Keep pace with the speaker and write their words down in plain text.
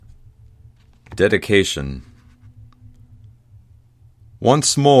Dedication.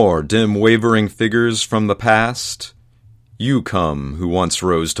 Once more, dim wavering figures from the past, you come who once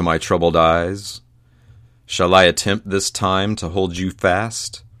rose to my troubled eyes. Shall I attempt this time to hold you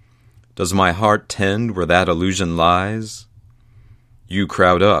fast? Does my heart tend where that illusion lies? You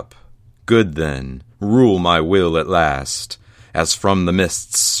crowd up. Good then, rule my will at last. As from the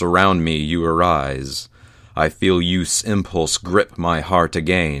mists surround me you arise, I feel youth's impulse grip my heart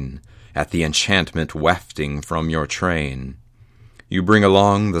again, at the enchantment wafting from your train. You bring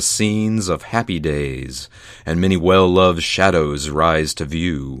along the scenes of happy days, and many well-loved shadows rise to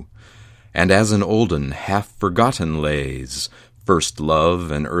view. And as in olden, half-forgotten lays, first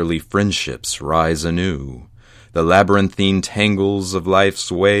love and early friendships rise anew. The labyrinthine tangles of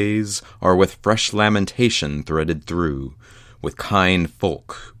life's ways are with fresh lamentation threaded through, with kind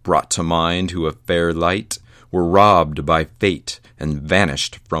folk brought to mind who of fair light were robbed by fate and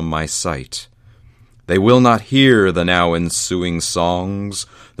vanished from my sight. They will not hear the now ensuing songs,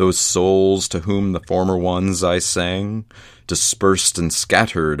 those souls to whom the former ones I sang. Dispersed and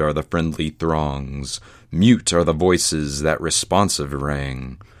scattered are the friendly throngs, mute are the voices that responsive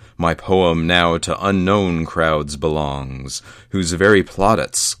rang. My poem now to unknown crowds belongs, whose very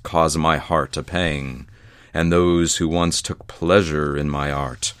plaudits cause my heart a pang. And those who once took pleasure in my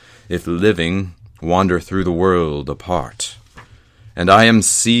art, if living, wander through the world apart. And I am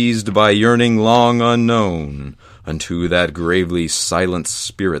seized by yearning long unknown unto that gravely silent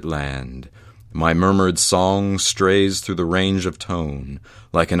spirit land. My murmured song strays through the range of tone,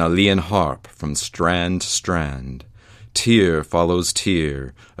 like an Aeolian harp from strand to strand. Tear follows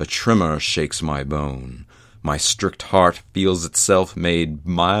tear, a tremor shakes my bone. My strict heart feels itself made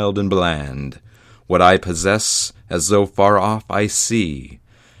mild and bland. What I possess, as though far off I see,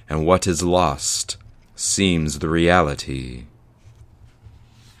 and what is lost seems the reality.